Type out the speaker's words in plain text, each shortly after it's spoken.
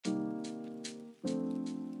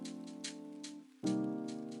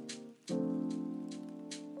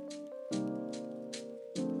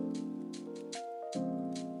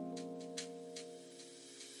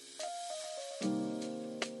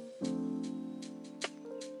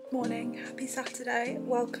Morning, happy Saturday,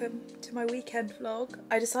 welcome to my weekend vlog.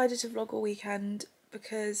 I decided to vlog all weekend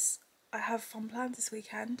because I have fun plans this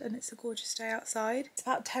weekend and it's a gorgeous day outside. It's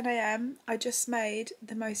about 10 AM. I just made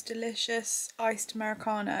the most delicious iced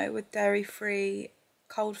Americano with dairy-free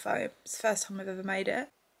cold foam. It's the first time I've ever made it.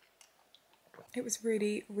 It was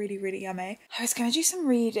really yummy. I was gonna do some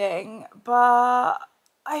reading, but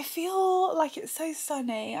I feel like it's so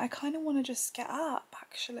sunny. I kind of want to just get up,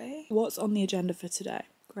 actually. What's on the agenda for today?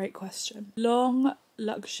 Great question. Long,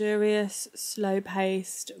 luxurious,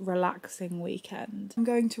 slow-paced, relaxing weekend. I'm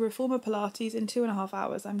going to Reformer Pilates in 2.5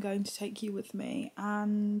 hours. I'm going to take you with me,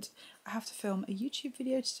 and I have to film a YouTube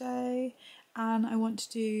video today, and I want to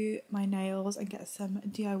do my nails and get some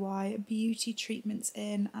DIY beauty treatments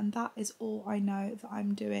in, and that is all I know that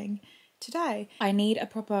I'm doing today. I need a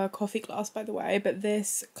proper coffee glass, by the way, but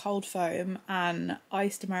this cold foam and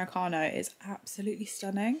iced Americano is absolutely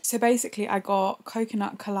stunning. So basically I got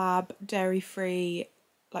Coconut Collab dairy-free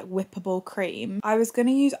like whippable cream. I was going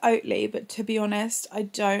to use Oatly, but to be honest, I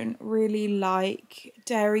don't really like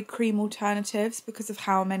dairy cream alternatives because of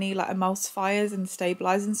how many like emulsifiers and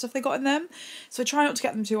stabilizers and stuff they got in them. So I try not to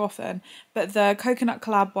get them too often, but the Coconut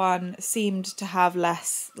Collab one seemed to have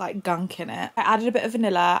less like gunk in it. I added a bit of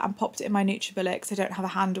vanilla and popped it in my NutriBullet because I don't have a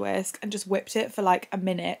hand whisk, and just whipped it for like a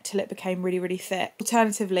minute till it became really thick.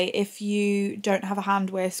 Alternatively, if you don't have a hand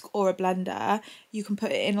whisk or a blender, you can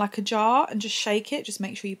put it in like a jar and just shake it. Just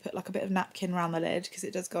make sure you put like a bit of napkin around the lid because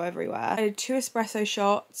it does go everywhere. I did 2 espresso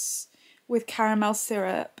shots with caramel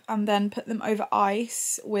syrup and then put them over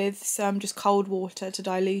ice with some just cold water to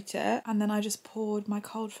dilute it, and then I just poured my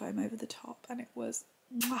cold foam over the top, and it was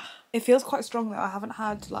mwah. It feels quite strong though. I haven't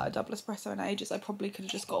had like a double espresso in ages. I probably could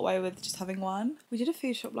have just got away with just having one. We did a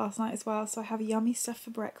food shop last night as well, so I have yummy stuff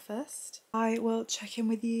for breakfast. I will check in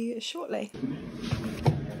with you shortly.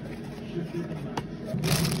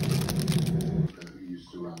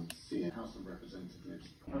 House of Representatives.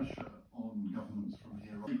 Pressure on governments from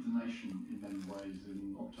here on. Lead the nation in many ways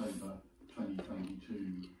in October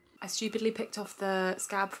 2022. I stupidly picked off the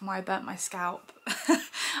scab from where I burnt my scalp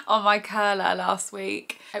on my curler last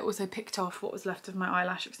week. I also picked off what was left of my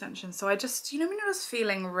eyelash extension. So I just, you know when you're just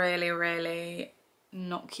feeling really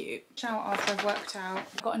not cute. Shower after I've worked out.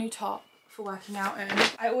 I've got a new top for working out in.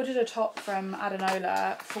 I ordered a top from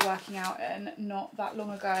Adenola for working out in not that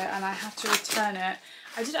long ago, and I had to return it.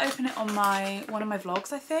 I did open it on one of my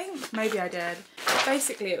vlogs, I think. Maybe I did.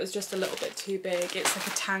 Basically, it was just a little bit too big. It's like a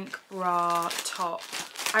tank bra top.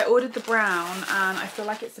 I ordered the brown and I feel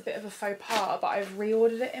like it's a bit of a faux pas, but I've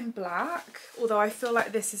reordered it in black, although I feel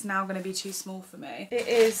like this is now going to be too small for me. It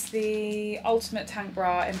is the ultimate tank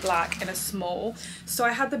bra in black in a small. So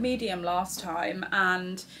I had the medium last time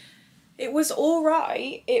and it was all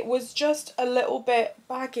right. It was just a little bit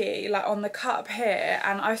baggy, like on the cup here,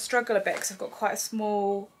 and I struggle a bit because I've got quite a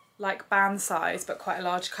small like band size but quite a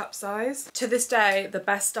large cup size. To this day, the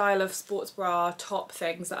best style of sports bra top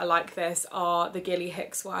things that are like this are the Gilly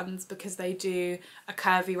Hicks ones, because they do a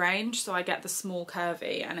curvy range, so I get the small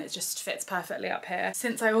curvy and it just fits perfectly up here.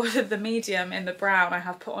 Since I ordered the medium in the brown, I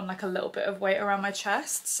have put on like a little bit of weight around my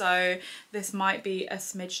chest, so this might be a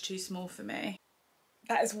smidge too small for me.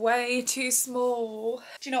 That is way too small.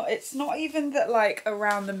 Do you know, it's not even that like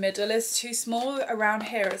around the middle is too small, around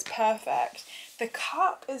here is perfect. The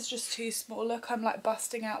cup is just too small. Look, I'm like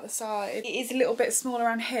busting out the side. It is a little bit small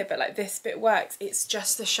around here, but like this bit works. It's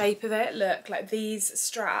just the shape of it. Look, like these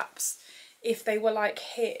straps, if they were like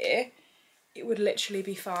here, it would literally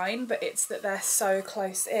be fine, but it's that they're so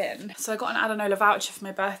close in. So I got an Adenola voucher for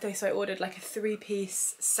my birthday, so I ordered like a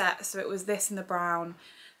 3-piece set. So it was this in the brown,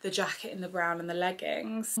 the jacket in the brown, and the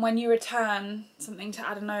leggings. When you return something to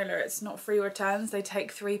Adenola, it's not free returns, they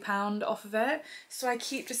take £3 off of it. So I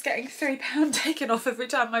keep just getting £3 taken off every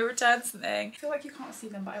time I return something. I feel like you can't see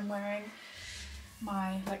them, but I'm wearing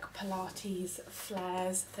my like Pilates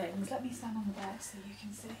flares things. Let me stand on the bed so you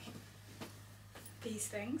can see these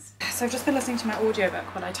things. So I've just been listening to my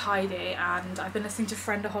audiobook while I tidy, and I've been listening to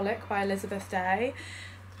Friendaholic by Elizabeth Day,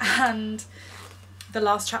 and the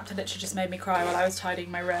last chapter literally just made me cry while I was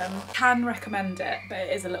tidying my room. Can recommend it, but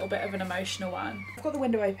it is a little bit of an emotional one. I've got the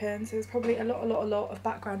window open, so there's probably a lot of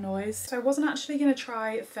background noise. So I wasn't actually going to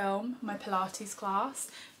try film my Pilates class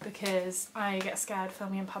because I get scared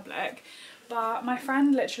filming in public. But my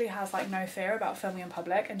friend literally has like no fear about filming in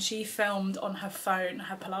public, and she filmed on her phone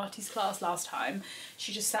her Pilates class last time.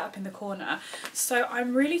 She just sat up in the corner. So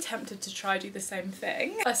I'm really tempted to try do the same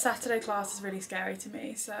thing. A Saturday class is really scary to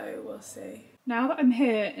me, so we'll see. Now that I'm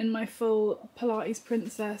here in my full Pilates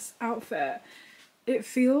princess outfit, it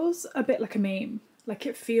feels a bit like a meme. Like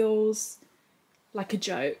it feels like a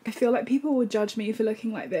joke. I feel like people will judge me for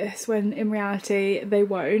looking like this when in reality they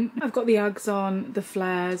won't. I've got the Uggs on, the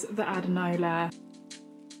flares, the adenola.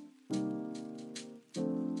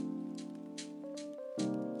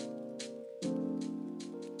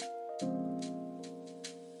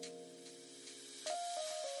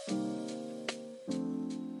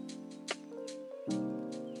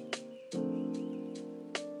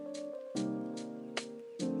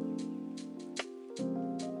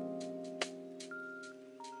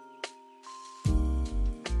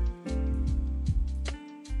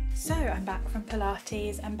 So I'm back from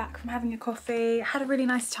Pilates, I'm back from having a coffee, had a really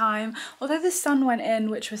nice time, although the sun went in,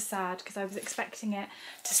 which was sad because I was expecting it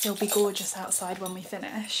to still be gorgeous outside when we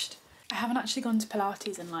finished. I haven't actually gone to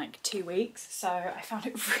Pilates in like 2 weeks, so I found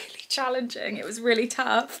it really challenging. It was really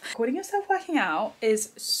tough. Recording yourself working out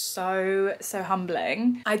is so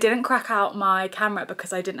humbling. I didn't crack out my camera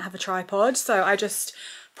because I didn't have a tripod, so I just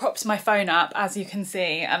propped my phone up, as you can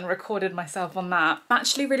see, and recorded myself on that. I'm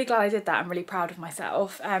actually really glad I did that. I'm really proud of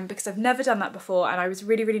myself because I've never done that before and I was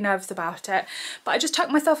really nervous about it. But I just tucked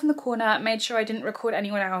myself in the corner, made sure I didn't record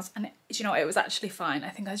anyone else, and you know what, it was actually fine. I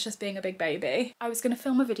think I was just being a big baby. I was going to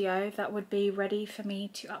film a video that would be ready for me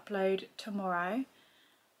to upload tomorrow.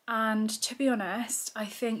 And to be honest, I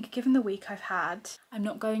think given the week I've had, I'm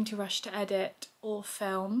not going to rush to edit or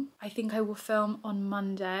film. I think I will film on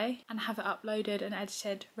Monday and have it uploaded and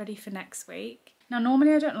edited ready for next week. Now,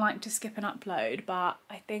 normally I don't like to skip an upload, but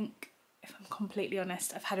I think if I'm completely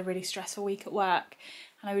honest, I've had a really stressful week at work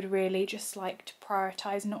and I would really just like to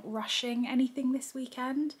prioritise not rushing anything this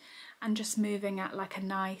weekend and just moving at like a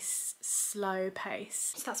nice slow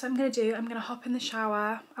pace. So that's what I'm gonna do. I'm gonna hop in the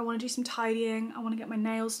shower. I wanna do some tidying. I wanna get my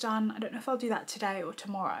nails done. I don't know if I'll do that today or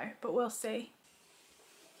tomorrow, but we'll see.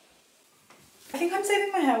 I think I'm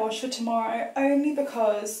saving my hair wash for tomorrow only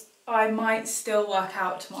because I might still work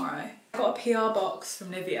out tomorrow. I got a PR box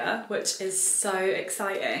from Nivea, which is so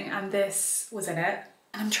exciting, and this was in it.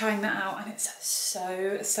 And I'm trying that out and it's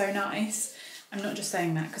so nice. I'm not just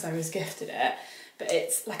saying that because I was gifted it, but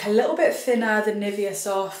it's like a little bit thinner than Nivea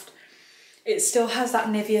Soft. It still has that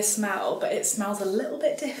Nivea smell, but it smells a little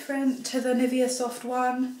bit different to the Nivea Soft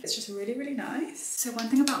one. It's just really nice. So one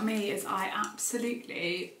thing about me is I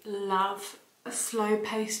absolutely love a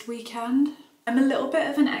slow-paced weekend. I'm a little bit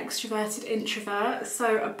of an extroverted introvert,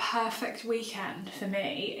 so a perfect weekend for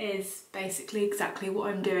me is basically exactly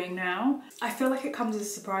what I'm doing now. I feel like it comes as a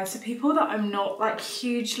surprise to people that I'm not like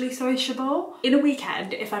hugely sociable. In a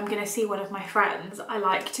weekend, if I'm gonna see one of my friends, I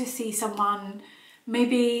like to see someone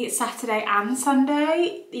maybe Saturday and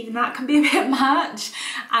Sunday, even that can be a bit much,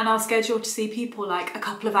 and I'll schedule to see people like a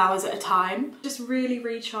couple of hours at a time. Just really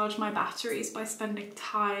recharge my batteries by spending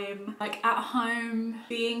time like at home,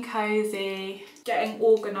 being cozy, getting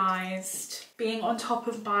organised, being on top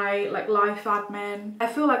of my like life admin. I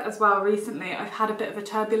feel like as well recently I've had a bit of a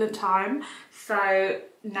turbulent time, so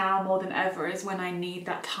now more than ever is when I need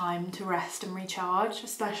that time to rest and recharge,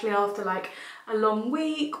 especially after like a long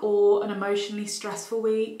week or an emotionally stressful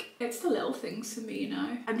week. It's the little things for me, you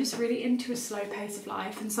know. I'm just really into a slow pace of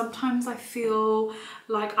life and sometimes I feel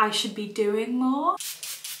like I should be doing more.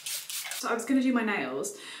 So I was gonna do my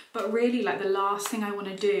nails, but really like the last thing I want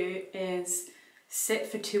to do is sit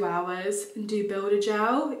for 2 hours and do builder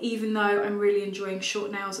gel, even though I'm really enjoying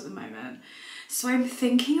short nails at the moment. So I'm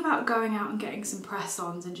thinking about going out and getting some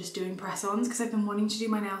press-ons and just doing press-ons because I've been wanting to do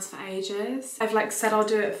my nails for ages. I've like said I'll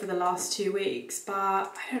do it for the last 2 weeks, but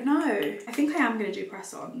I don't know. I think I am going to do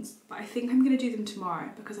press-ons, but I think I'm going to do them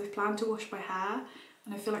tomorrow because I've planned to wash my hair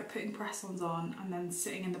and I feel like putting press-ons on and then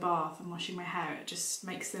sitting in the bath and washing my hair, it just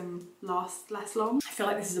makes them last less long. I feel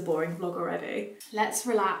like this is a boring vlog already. Let's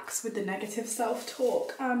relax with the negative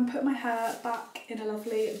self-talk and put my hair back in a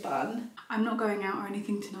lovely bun. I'm not going out or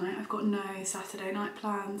anything tonight. I've got no Saturday night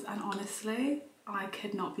plans and honestly, I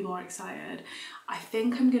could not be more excited. I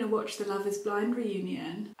think I'm gonna watch the Love is Blind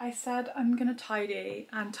reunion. I said I'm gonna tidy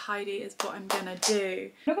and tidy is what I'm gonna do.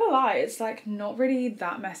 I'm not gonna lie, it's like not really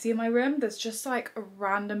that messy in my room. There's just like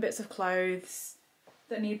random bits of clothes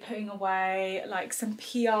that need putting away, like some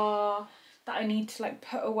PR that I need to like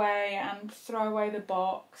put away and throw away the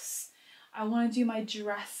box. I want to do my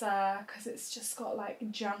dresser because it's just got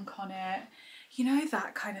like junk on it. You know,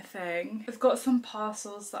 that kind of thing. I've got some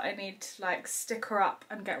parcels that I need to like sticker up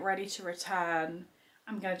and get ready to return.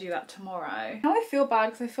 I'm gonna do that tomorrow. Now I feel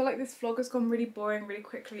bad because I feel like this vlog has gone really boring really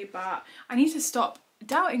quickly, but I need to stop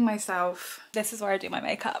doubting myself. This is where I do my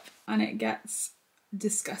makeup and it gets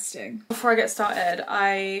disgusting. Before I get started,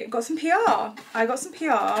 I got some PR. I got some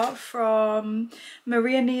PR from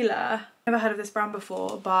Maria Nila. Never heard of this brand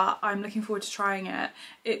before, but I'm looking forward to trying it.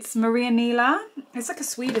 It's Maria Nila. It's like a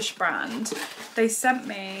Swedish brand. They sent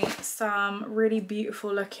me some really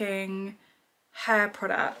beautiful looking hair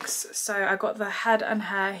products. So I got the Head and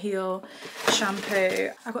Hair Heal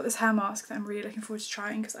shampoo. I got this hair mask that I'm really looking forward to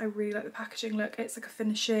trying because I really like the packaging look. It's like a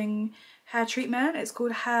finishing hair treatment. It's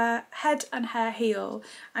called Head and Hair Heal,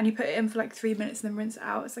 and you put it in for like 3 minutes and then rinse it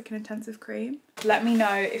out. It's like an intensive cream. Let me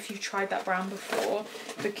know if you've tried that brand before,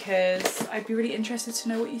 because I'd be really interested to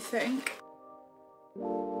know what you think.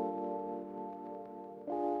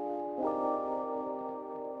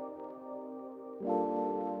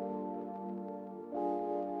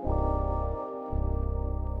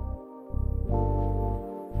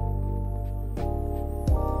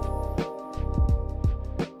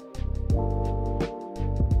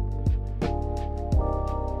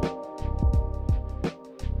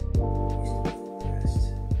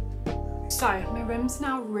 So my room's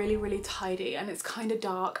now really tidy and it's kind of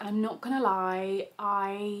dark, and I'm not gonna lie,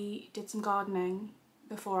 I did some gardening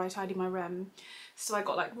before I tidied my room, so I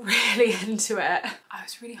got like really into it. I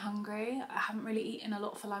was really hungry. I haven't really eaten a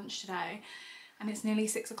lot for lunch today, and it's nearly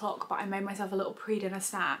 6 o'clock, but I made myself a little pre-dinner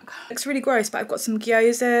snack. It's really gross, but I've got some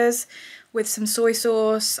gyozas with some soy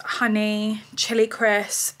sauce, honey, chili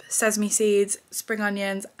crisp, sesame seeds, spring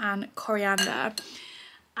onions and coriander.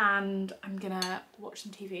 And I'm gonna watch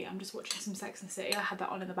some TV. I'm just watching some Sex and the City. I had that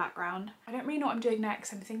on in the background. I don't really know what I'm doing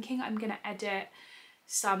next. I'm thinking I'm gonna edit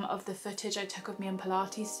some of the footage I took of me in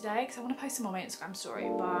Pilates today, because I want to post some on my Instagram story,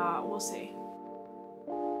 but we'll see.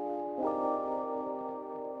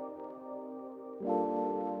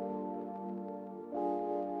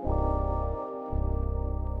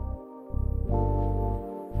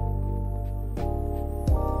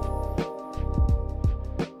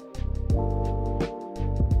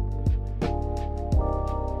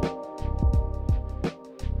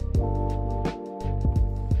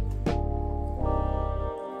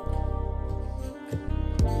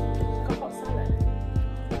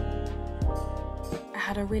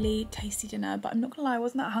 Had a really tasty dinner, but I'm not gonna lie, I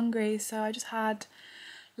wasn't that hungry, so I just had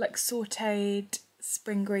like sauteed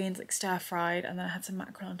spring greens, like stir fried, and then I had some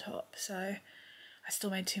mackerel on top. So I still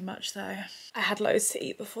made too much though. I had loads to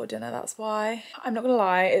eat before dinner, that's why. I'm not gonna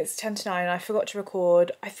lie, it's 10 to 9 and I forgot to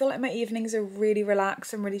record. I feel like my evenings are really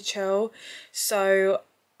relaxed and really chill, so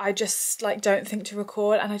I just like don't think to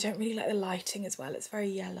record, and I don't really like the lighting as well. It's very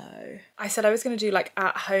yellow. I said I was going to do like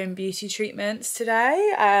at-home beauty treatments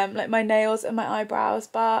today, like my nails and my eyebrows,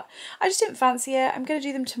 but I just didn't fancy it. I'm going to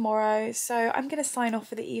do them tomorrow, so I'm going to sign off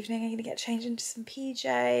for the evening. I'm going to get changed into some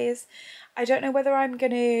PJs. I don't know whether I'm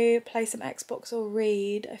going to play some Xbox or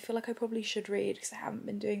read. I feel like I probably should read because I haven't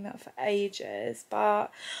been doing that for ages, but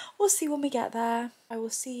we'll see when we get there. I will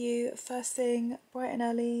see you first thing bright and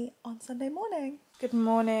early on Sunday morning. Good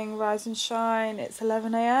morning, rise and shine. It's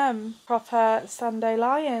 11 AM. Proper Sunday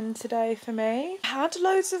lie-in today for me. I had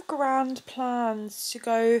loads of grand plans to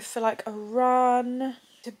go for like a run,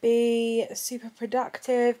 to be super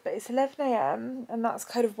productive, but it's 11 AM and that's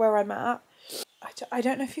kind of where I'm at. I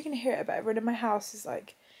don't know if you can hear it, but everyone in my house is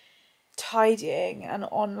like tidying and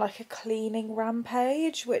on like a cleaning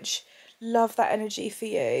rampage, which love that energy for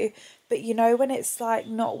you. But you know when it's like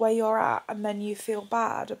not where you're at and then you feel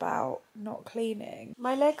bad about not cleaning.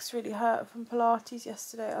 My legs really hurt from Pilates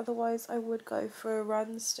yesterday, otherwise I would go for a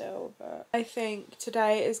run still, but I think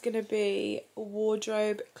today is going to be a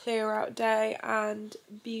wardrobe clear out day and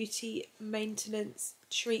beauty maintenance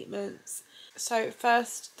treatments. So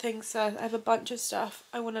first things first, I have a bunch of stuff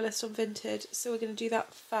I want to list on Vinted, so we're going to do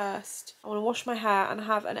that first. I want to wash my hair and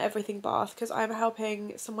have an everything bath because I'm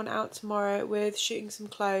helping someone out tomorrow with shooting some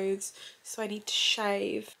clothes, so I need to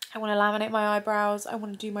shave. I want to laminate my eyebrows, I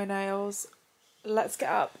want to do my nails. Let's get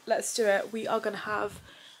up, let's do it. We are going to have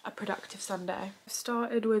a productive Sunday. I've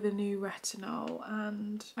started with a new retinol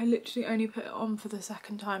and I literally only put it on for the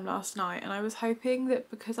second time last night, and I was hoping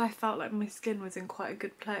that because I felt like my skin was in quite a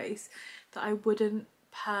good place that I wouldn't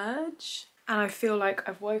purge. And I feel like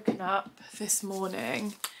I've woken up this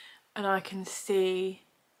morning and I can see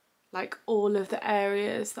like all of the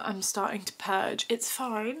areas that I'm starting to purge. It's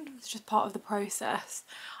fine, it's just part of the process.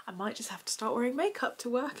 I might just have to start wearing makeup to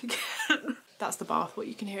work again. That's the bath, what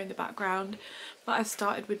you can hear in the background. But I've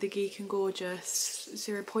started with the Geek and Gorgeous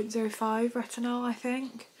 0.05 retinol, I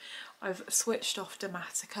think. I've switched off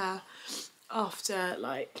Dermatica after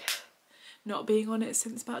like not being on it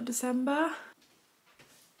since about December.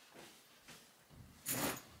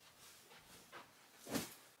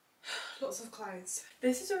 A lot lots of clothes.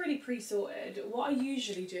 This is already pre-sorted. What I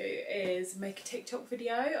usually do is make a TikTok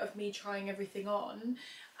video of me trying everything on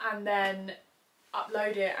and then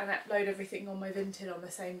upload it and upload everything on my Vinted on the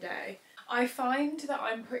same day. I find that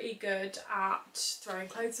I'm pretty good at throwing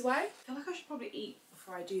clothes away. I feel like I should probably eat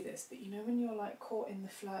before I do this, but you know when you're like caught in the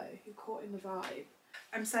flow, you're caught in the vibe.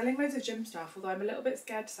 I'm selling loads of gym stuff, although I'm a little bit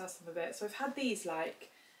scared to sell some of it. So I've had these like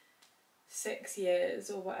 6 years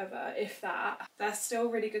or whatever, if that. They're still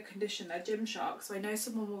really good condition. They're Gymshark, so I know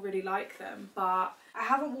someone will really like them, but I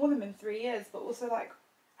haven't worn them in 3 years. But also, like,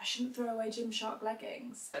 I shouldn't throw away Gymshark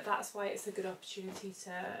leggings. But that's why it's a good opportunity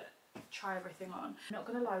to try everything on. I'm not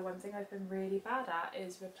gonna lie, one thing I've been really bad at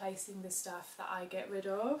is replacing the stuff that I get rid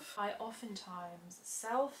of. I oftentimes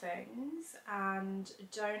sell things and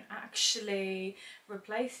don't actually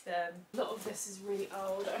replace them. A lot of this is really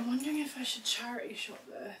old. I'm wondering if I should charity shop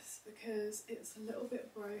this because it's a little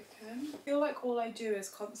bit broken. I feel like all I do is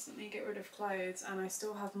constantly get rid of clothes and I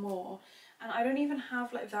still have more. And I don't even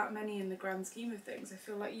have like that many in the grand scheme of things. I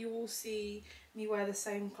feel like you all see me wear the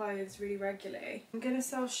same clothes really regularly. I'm gonna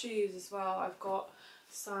sell shoes as well. I've got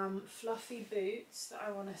some fluffy boots that I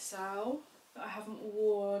want to sell that I haven't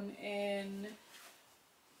worn in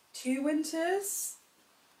 2 winters.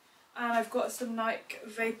 And I've got some Nike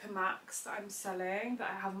Vapor Max that I'm selling that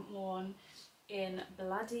I haven't worn in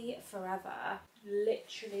bloody forever.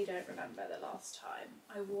 Literally don't remember the last time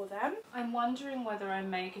I wore them. I'm wondering whether I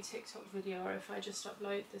make a TikTok video or if I just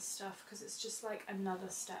upload this stuff, because it's just like another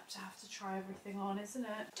step to have to try everything on, isn't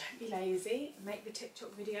it? Don't be lazy, make the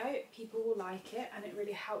TikTok video. People will like it and it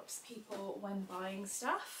really helps people when buying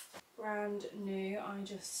stuff. Brand new, I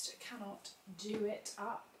just cannot do it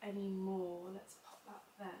up anymore. Let's pop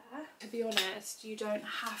that there. To be honest, you don't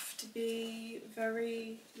have to be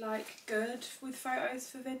very like good with photos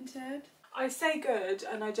for Vinted. I say good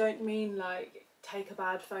and I don't mean like take a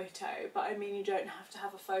bad photo, but I mean you don't have to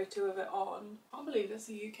have a photo of it on. I can't believe that's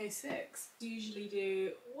a UK 6. I usually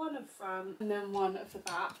do one at front and then one at the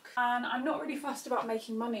back. And I'm not really fussed about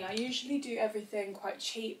making money. I usually do everything quite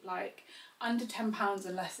cheap, like under £10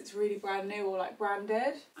 unless it's really brand new or like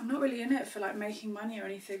branded. I'm not really in it for like making money or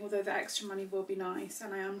anything, although the extra money will be nice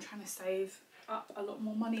and I am trying to save up a lot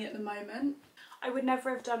more money at the moment. I would never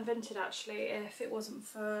have done Vinted actually if it wasn't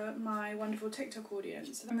for my wonderful TikTok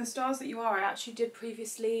audience. And the stars that you are, I actually did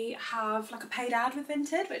previously have like a paid ad with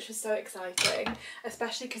Vinted, which was so exciting,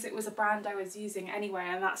 especially because it was a brand I was using anyway,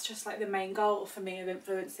 and that's just like the main goal for me of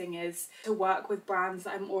influencing, is to work with brands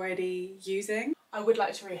that I'm already using. I would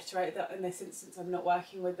like to reiterate that in this instance I'm not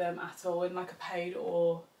working with them at all in like a paid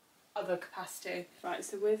or other capacity. Right,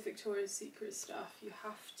 so with Victoria's Secret stuff you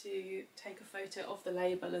have to take a photo of the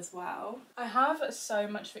label as well. I have so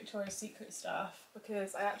much Victoria's Secret stuff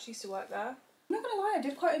because I actually used to work there. I'm not gonna lie, I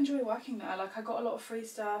did quite enjoy working there. Like I got a lot of free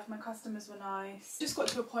stuff, my customers were nice. Just got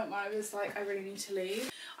to a point where I was like, I really need to leave.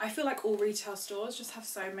 I feel like all retail stores just have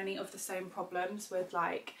so many of the same problems with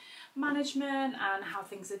like management and how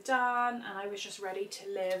things are done, and I was just ready to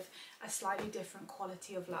live a slightly different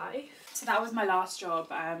quality of life. So that was my last job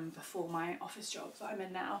before my office job that I'm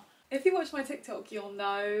in now. If you watch my TikTok, you'll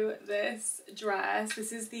know this dress.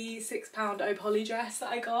 This is the £6 Opoly dress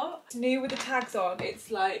that I got. It's new with the tags on. It's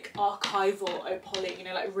like archival Opoly, you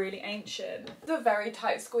know, like really ancient. It's a very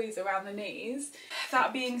tight squeeze around the knees.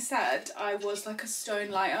 That being said, I was like a stone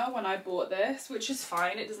lighter when I bought this, which is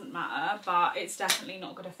fine, it doesn't matter, but it's definitely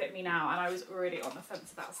not gonna fit me now, and I was already on the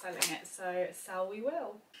fence about selling it, so sell we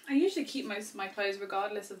will. I usually keep most of my clothes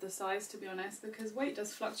regardless of the size, to be honest, because weight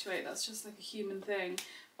does fluctuate. That's just like a human thing.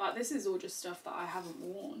 But this is all just stuff that I haven't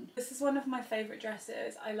worn. This is one of my favourite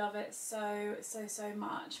dresses. I love it so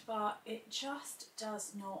much, but it just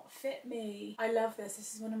does not fit me. I love this.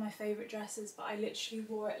 This is one of my favourite dresses, but I literally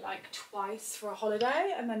wore it like twice for a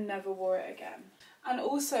holiday and then never wore it again. And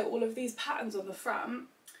also all of these patterns on the front,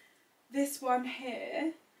 this one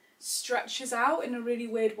here stretches out in a really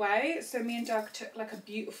weird way. So me and Doug took like a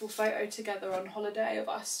beautiful photo together on holiday of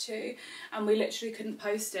us two, and we literally couldn't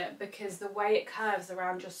post it because the way it curves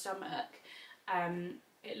around your stomach,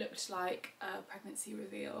 it looked like a pregnancy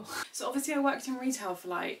reveal. So obviously I worked in retail for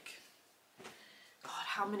like, God,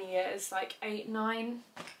 how many years? Like 8, 9,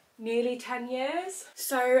 nearly 10 years.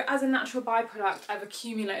 So as a natural byproduct, I've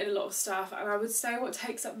accumulated a lot of stuff, and I would say what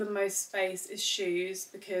takes up the most space is shoes,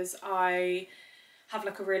 because I have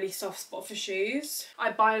like a really soft spot for shoes.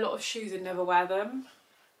 I buy a lot of shoes and never wear them.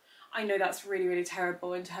 I know that's really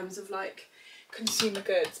terrible in terms of like consumer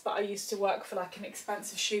goods, but I used to work for like an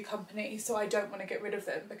expensive shoe company, so I don't want to get rid of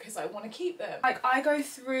them because I want to keep them. Like I go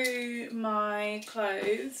through my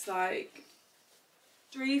clothes like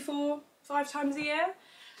 3, 4, 5 times a year,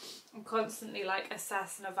 and constantly like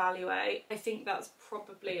assess and evaluate. I think that's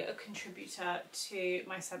probably a contributor to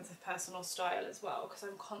my sense of personal style as well, because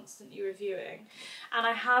I'm constantly reviewing. And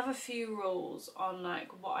I have a few rules on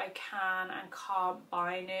like what I can and can't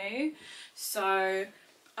buy new. So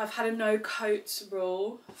I've had a no coats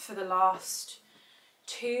rule for the last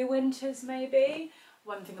 2 winters maybe.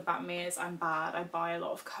 One thing about me is I'm bad, I buy a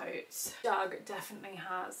lot of coats. Doug definitely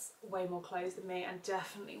has way more clothes than me and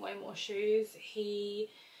definitely way more shoes. He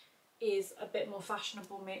is a bit more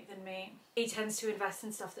fashionable than me. He tends to invest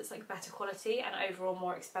in stuff that's like better quality and overall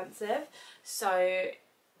more expensive. So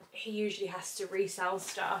he usually has to resell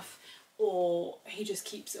stuff, or he just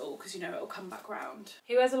keeps it all because, you know, it'll come back round.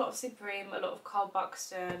 He wears a lot of Supreme, a lot of Carl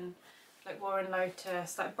Buxton, like Warren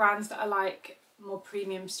Lotus, like brands that are like more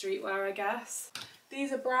premium streetwear, I guess.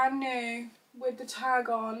 These are brand new with the tag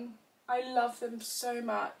on. I love them so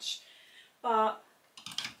much, but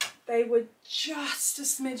they were just a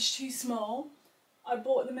smidge too small. I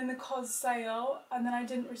bought them in the COS sale and then I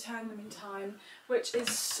didn't return them in time, which is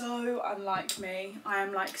so unlike me. I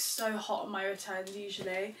am like so hot on my returns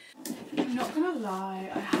usually. I'm not gonna lie,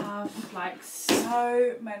 I have like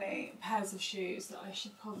so many pairs of shoes that I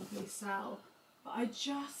should probably sell, but I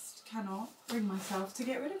just cannot bring myself to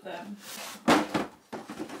get rid of them.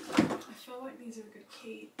 I feel like these are a good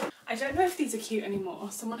keep. I don't know if these are cute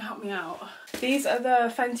anymore. Someone help me out. These are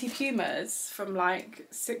the Fenty Pumas from like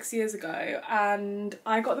 6 years ago, and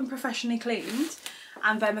I got them professionally cleaned,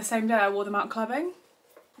 and then the same day I wore them out clubbing.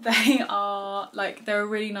 They are like, they're a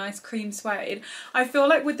really nice cream suede. I feel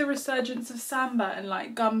like with the resurgence of Samba and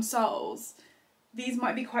like gum soles, these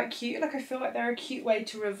might be quite cute. Like I feel like they're a cute way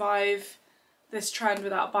to revive this trend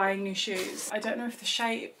without buying new shoes. I don't know if the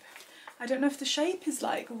shape is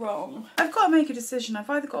like wrong. I've got to make a decision. I've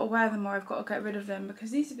either got to wear them or I've got to get rid of them,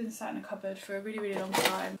 because these have been sat in a cupboard for a really, really long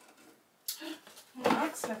time.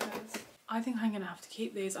 Black slippers. I think I'm gonna have to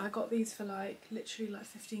keep these. I got these for like literally like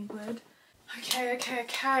 15 quid.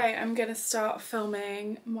 Okay. I'm gonna start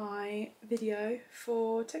filming my video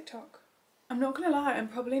for TikTok. I'm not gonna lie, I'm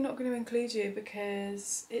probably not gonna include you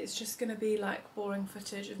because it's just gonna be like boring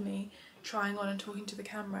footage of me trying on and talking to the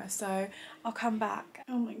camera, so I'll come back.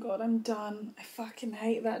 Oh my god, I'm done. I fucking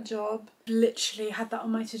hate that job. Literally had that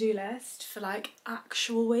on my to-do list for like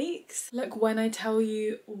actual weeks. Look, when I tell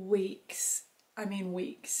you weeks, I mean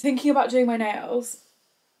weeks. Thinking about doing my nails.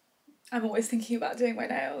 I'm always thinking about doing my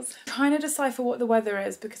nails. I'm trying to decipher what the weather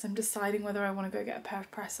is because I'm deciding whether I want to go get a pair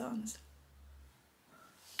of press-ons.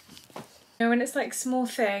 You know, when it's like small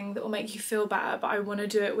thing that will make you feel better, but I want to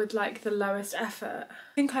do it with like the lowest effort.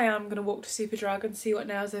 I think I am going to walk to Superdrug and see what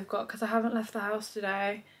nails they've got, because I haven't left the house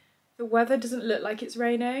today. The weather doesn't look like it's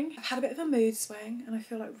raining. I've had a bit of a mood swing and I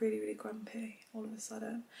feel like really, really grumpy all of a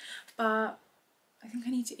sudden. But I think I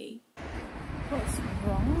need to eat. What's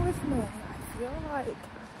wrong with me? I feel like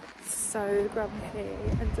so grumpy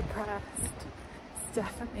and depressed. It's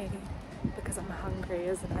definitely because I'm hungry,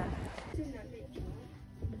 isn't it?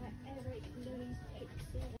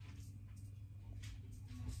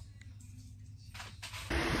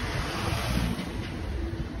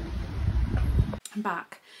 I'm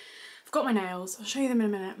back. I've got my nails. I'll show you them in a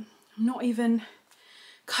minute. I'm not even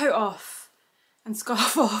coat off and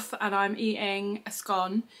scarf off, and I'm eating a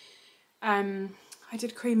scone. I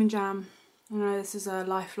did cream and jam. I know this is a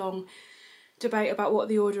lifelong debate about what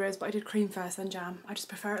the order is, but I did cream first then jam. I just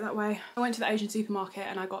prefer it that way. I went to the Asian supermarket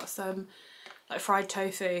and I got some like fried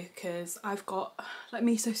tofu because I've got like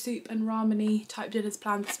miso soup and ramen-y type dinners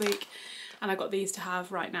planned this week. And I got these to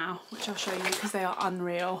have right now, which I'll show you because they are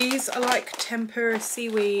unreal. These are like tempura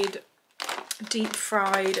seaweed, deep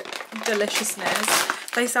fried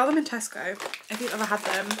deliciousness. They sell them in Tesco. If you've ever had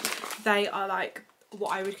them, they are like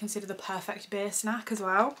what I would consider the perfect beer snack as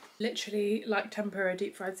well. Literally like tempura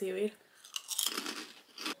deep fried seaweed.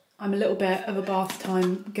 I'm a little bit of a bath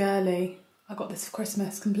time girly. I got this for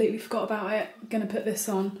Christmas, completely forgot about it. I'm gonna put this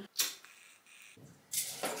on.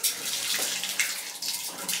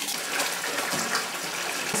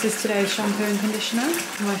 This is today's shampoo and conditioner,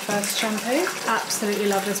 my first shampoo. Absolutely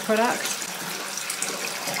love this product.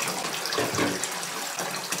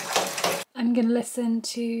 I'm gonna listen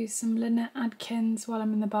to some Lynette Adkins while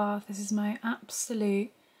I'm in the bath. This is my absolute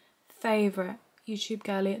favourite YouTube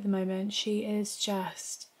girly at the moment. She is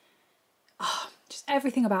just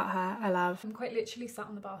everything about her I love. I'm quite literally sat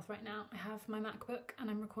on the bath right now. I have my MacBook and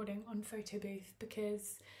I'm recording on photo booth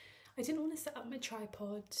because I didn't want to set up my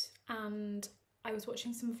tripod and I was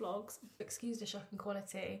watching some vlogs. Excuse the shocking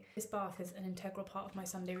quality. This bath is an integral part of my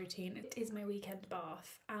Sunday routine. It is my weekend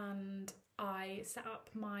bath and I set up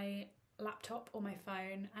my laptop or my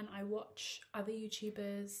phone and I watch other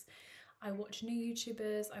YouTubers. I watch new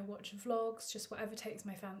YouTubers, I watch vlogs, just whatever takes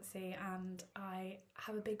my fancy, and I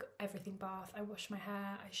have a big everything bath. I wash my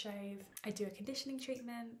hair, I shave, I do a conditioning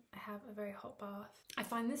treatment, I have a very hot bath. I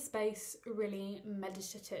find this space really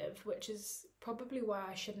meditative, which is probably why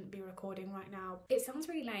I shouldn't be recording right now. It sounds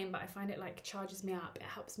really lame, but I find it like charges me up. It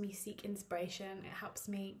helps me seek inspiration. It helps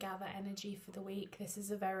me gather energy for the week. This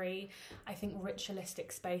is a very, I think,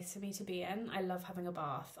 ritualistic space for me to be in. I love having a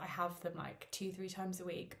bath. I have them like 2-3 times a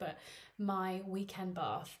week, but my weekend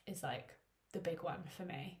bath is like the big one for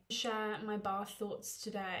me. To share my bath thoughts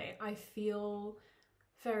today, I feel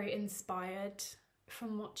very inspired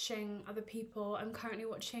from watching other people. I'm currently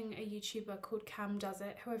watching a YouTuber called Cam Does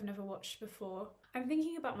It, who I've never watched before. I'm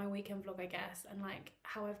thinking about my weekend vlog, I guess, and like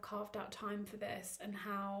how I've carved out time for this and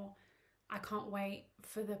how I can't wait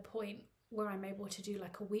for the point where I'm able to do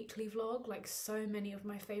like a weekly vlog. Like so many of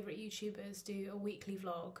my favourite YouTubers do a weekly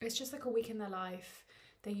vlog. It's just like a week in their life.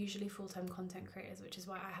 They're usually full-time content creators, which is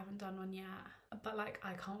why I haven't done one yet. But like,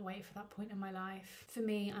 I can't wait for that point in my life. For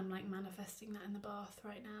me, I'm like manifesting that in the bath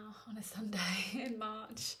right now on a Sunday in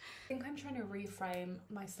March. I think I'm trying to reframe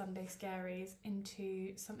my Sunday scaries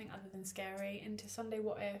into something other than scary, into Sunday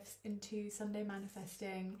what ifs, into Sunday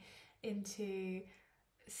manifesting, into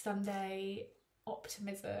Sunday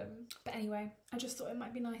optimism. But anyway, I just thought it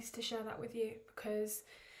might be nice to share that with you because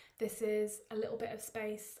this is a little bit of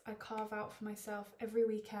space I carve out for myself every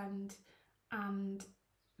weekend, and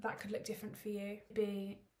that could look different for you.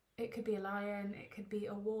 It could be a lie-in, it could be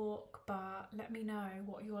a walk, but let me know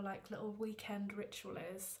what your like little weekend ritual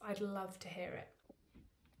is. I'd love to hear it.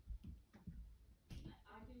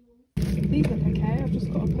 These look okay. I've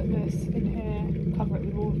just got to put this in here, cover it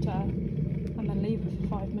with water, and then leave it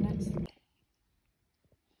for 5 minutes.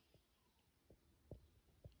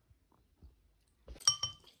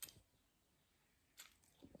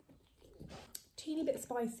 Teeny bit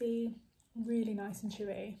spicy, really nice and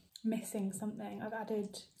chewy. Missing something. I've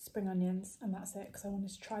added spring onions and that's it because I wanted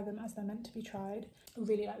to try them as they're meant to be tried. I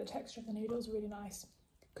really like the texture of the noodles, really nice.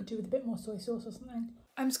 Could do with a bit more soy sauce or something.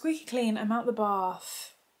 I'm squeaky clean, I'm out the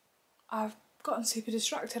bath. I've gotten super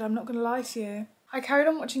distracted, I'm not gonna lie to you. I carried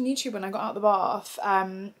on watching YouTube when I got out the bath,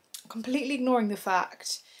 completely ignoring the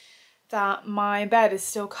fact that my bed is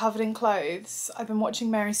still covered in clothes. I've been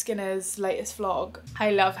watching Mary Skinner's latest vlog.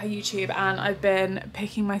 I love her YouTube and I've been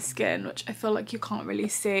picking my skin, which I feel like you can't really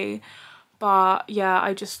see. But yeah,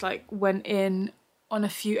 I just like went in on a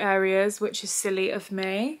few areas, which is silly of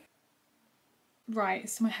me. Right,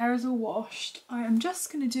 so my hair is all washed. I am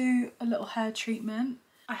just gonna do a little hair treatment.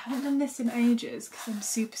 I haven't done this in ages because I'm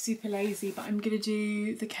super lazy, but I'm gonna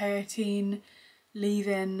do the Keratin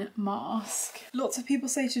leave-in mask. Lots of people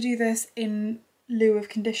say to do this in lieu of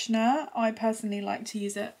conditioner. I personally like to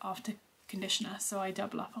use it after conditioner, so I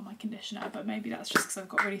double up on my conditioner, but maybe that's just because I've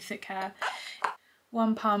got really thick hair.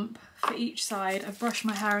 1 pump for each side. I've brushed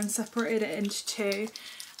my hair and separated it into 2,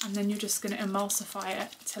 and then you're just going to emulsify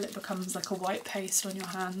it till it becomes like a white paste on your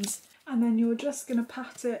hands. And then you're just going to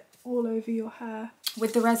pat it all over your hair.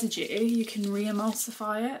 With the residue, you can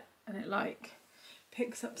re-emulsify it and it like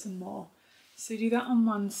picks up some more. So do that on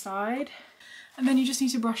one side, and then you just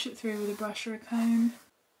need to brush it through with a brush or a comb.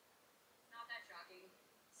 Not that shocking.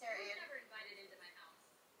 Sarah Ann never invited into my house.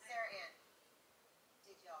 Sarah Ann,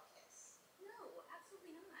 did y'all kiss? No,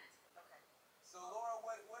 absolutely not. Okay. So Laura,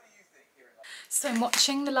 what do you think here? So I'm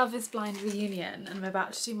watching the Love is Blind reunion and I'm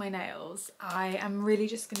about to do my nails. I am really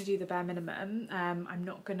just going to do the bare minimum. I'm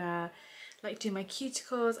not going to like do my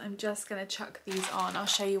cuticles, I'm just going to chuck these on. I'll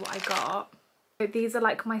show you what I got. These are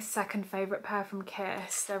like my second favourite pair from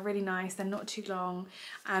Kiss. They're really nice, they're not too long.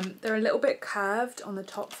 They're a little bit curved on the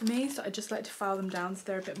top for me, so I just like to file them down so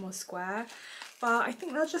they're a bit more square. But I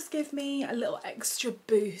think they'll just give me a little extra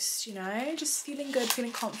boost, you know? Just feeling good,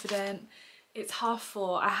 feeling confident. It's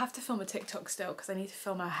 4:30. I have to film a TikTok still because I need to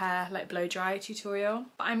film a hair like blow dry tutorial.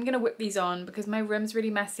 But I'm gonna whip these on because my room's really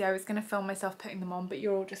messy. I was gonna film myself putting them on, but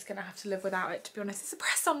you're all just gonna have to live without it, to be honest. It's a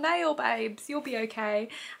press-on nail, babes. You'll be okay.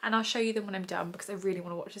 And I'll show you them when I'm done because I really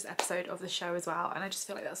want to watch this episode of the show as well. And I just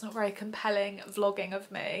feel like that's not very compelling vlogging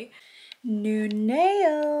of me. New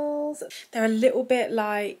nails. They're a little bit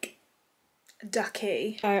like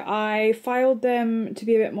ducky. So I filed them to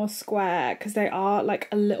be a bit more square because they are like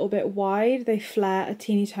a little bit wide. They flare a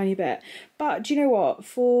teeny tiny bit. But do you know what?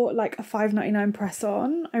 For like a $5.99 press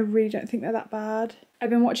on, I really don't think they're that bad.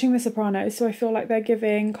 I've been watching The Sopranos, so I feel like they're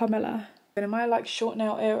giving Carmilla. Been in my like short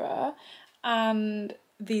nail era, and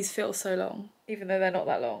these feel so long, even though they're not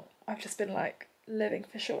that long. I've just been like living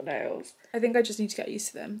for short nails. I think I just need to get used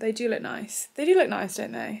to them. They do look nice. They do look nice,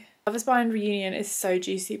 don't they? Love is Blind reunion is so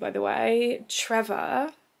juicy, by the way.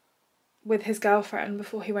 Trevor with his girlfriend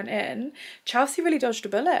before he went in, Chelsea really dodged a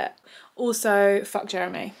bullet. Also, fuck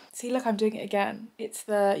Jeremy. See, look, I'm doing it again. It's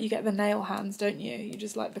you get the nail hands, don't you? You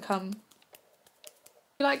just like become...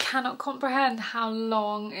 You like cannot comprehend how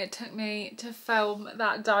long it took me to film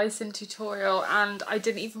that Dyson tutorial, and I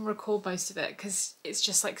didn't even record most of it because it's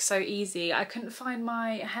just like so easy. I couldn't find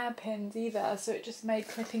my hairpins either, so it just made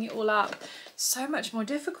clipping it all up so much more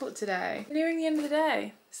difficult today. We're nearing the end of the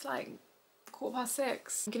day. It's like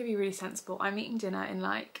 6:15. I'm gonna be really sensible. I'm eating dinner in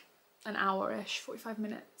like an hour-ish, 45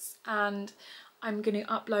 minutes, and I'm gonna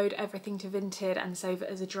upload everything to Vinted and save it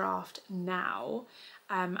as a draft now.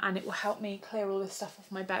 And it will help me clear all this stuff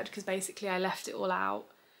off my bed, because basically I left it all out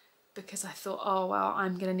because I thought, oh well,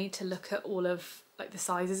 I'm gonna need to look at all of like the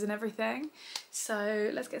sizes and everything.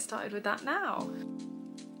 So let's get started with that now.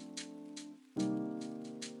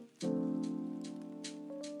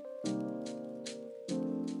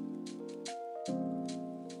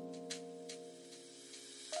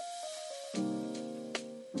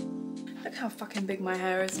 Look how fucking big my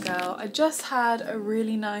hair is, girl. I just had a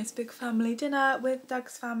really nice big family dinner with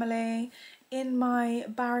Doug's family in my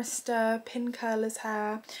barrister pin curlers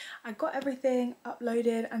hair. I got everything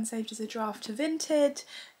uploaded and saved as a draft to Vinted.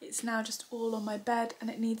 It's now just all on my bed and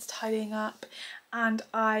it needs tidying up. And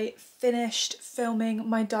I finished filming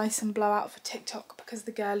my Dyson blowout for TikTok because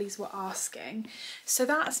the girlies were asking. So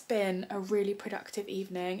that's been a really productive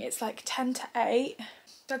evening. It's like 10 to 8.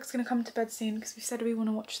 Doug's gonna come to bed soon because we said we want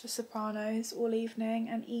to watch The Sopranos all evening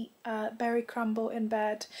and eat berry crumble in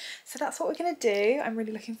bed. So that's what we're gonna do. I'm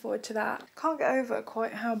really looking forward to that. Can't get over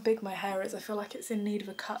quite how big my hair is. I feel like it's in need of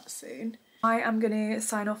a cut soon. I am going to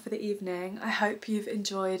sign off for the evening. I hope you've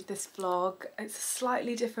enjoyed this vlog. It's a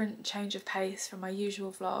slightly different change of pace from my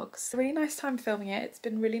usual vlogs. It's a really nice time filming it. It's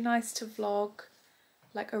been really nice to vlog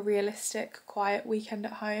like a realistic, quiet weekend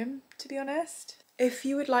at home, to be honest. If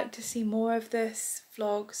you would like to see more of this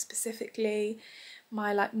vlog, specifically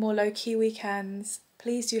my like more low-key weekends,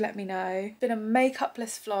 please do let me know. It's been a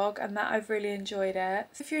makeupless vlog and that I've really enjoyed it.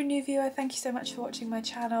 So if you're a new viewer, thank you so much for watching my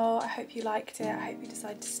channel. I hope you liked it. I hope you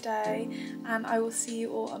decide to stay, and I will see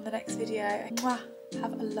you all on the next video. Mwah!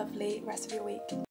 Have a lovely rest of your week.